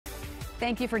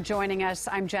Thank you for joining us.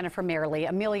 I'm Jennifer Mayerle.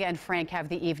 Amelia and Frank have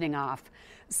the evening off.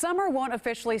 Summer won't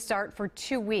officially start for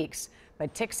 2 weeks,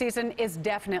 but tick season is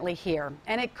definitely here,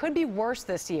 and it could be worse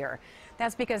this year.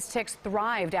 That's because ticks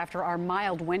thrived after our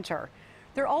mild winter.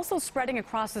 They're also spreading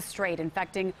across the strait,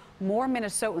 infecting more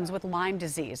Minnesotans with Lyme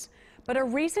disease. But a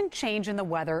recent change in the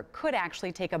weather could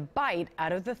actually take a bite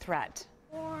out of the threat.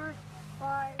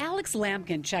 Alex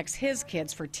Lampkin checks his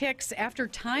kids for ticks after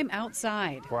time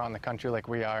outside. We're out in the country like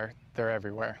we are. They're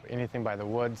everywhere. Anything by the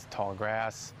woods, tall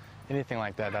grass, anything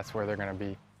like that, that's where they're going to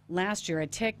be. Last year, a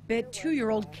tick bit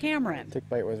 2-year-old Cameron. Tick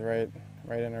bite was right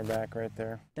in her back right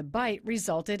there. The bite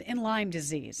resulted in Lyme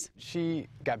disease. She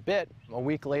got bit. A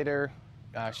week later,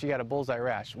 she got a bullseye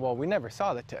rash. Well, we never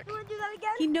saw the tick.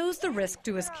 He knows the risk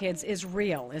to his kids is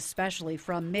real, especially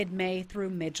from mid-May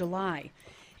through mid-July.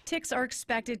 Ticks are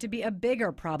expected to be a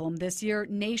bigger problem this year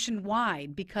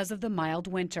nationwide because of the mild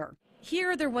winter.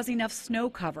 Here, there was enough snow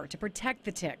cover to protect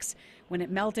the ticks. When it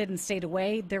melted and stayed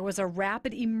away, there was a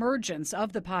rapid emergence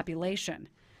of the population.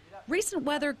 Recent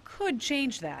weather could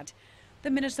change that.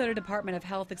 The Minnesota Department of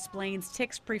Health explains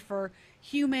ticks prefer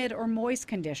humid or moist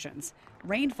conditions.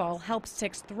 Rainfall helps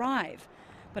ticks thrive,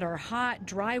 but our hot,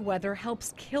 dry weather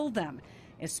helps kill them,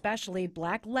 especially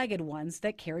black-legged ones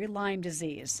that carry Lyme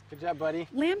disease. Good job, buddy.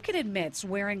 Lampkin admits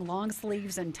wearing long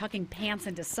sleeves and tucking pants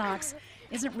into socks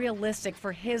isn't realistic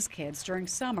for his kids during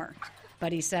summer.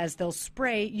 But he says they'll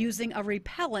spray using a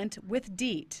repellent with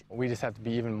DEET. We just have to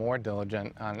be even more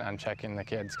diligent on checking the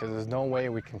kids because there's no way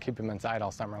we can keep them inside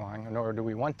all summer long, nor do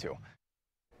we want to.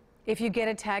 If you get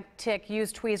a tick,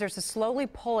 use tweezers to slowly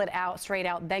pull it out, straight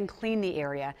out, then clean the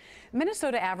area.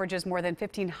 Minnesota averages more than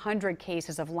 1,500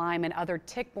 cases of Lyme and other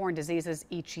tick-borne diseases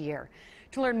each year.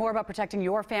 To learn more about protecting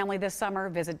your family this summer,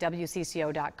 visit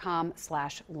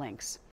WCCO.com/links.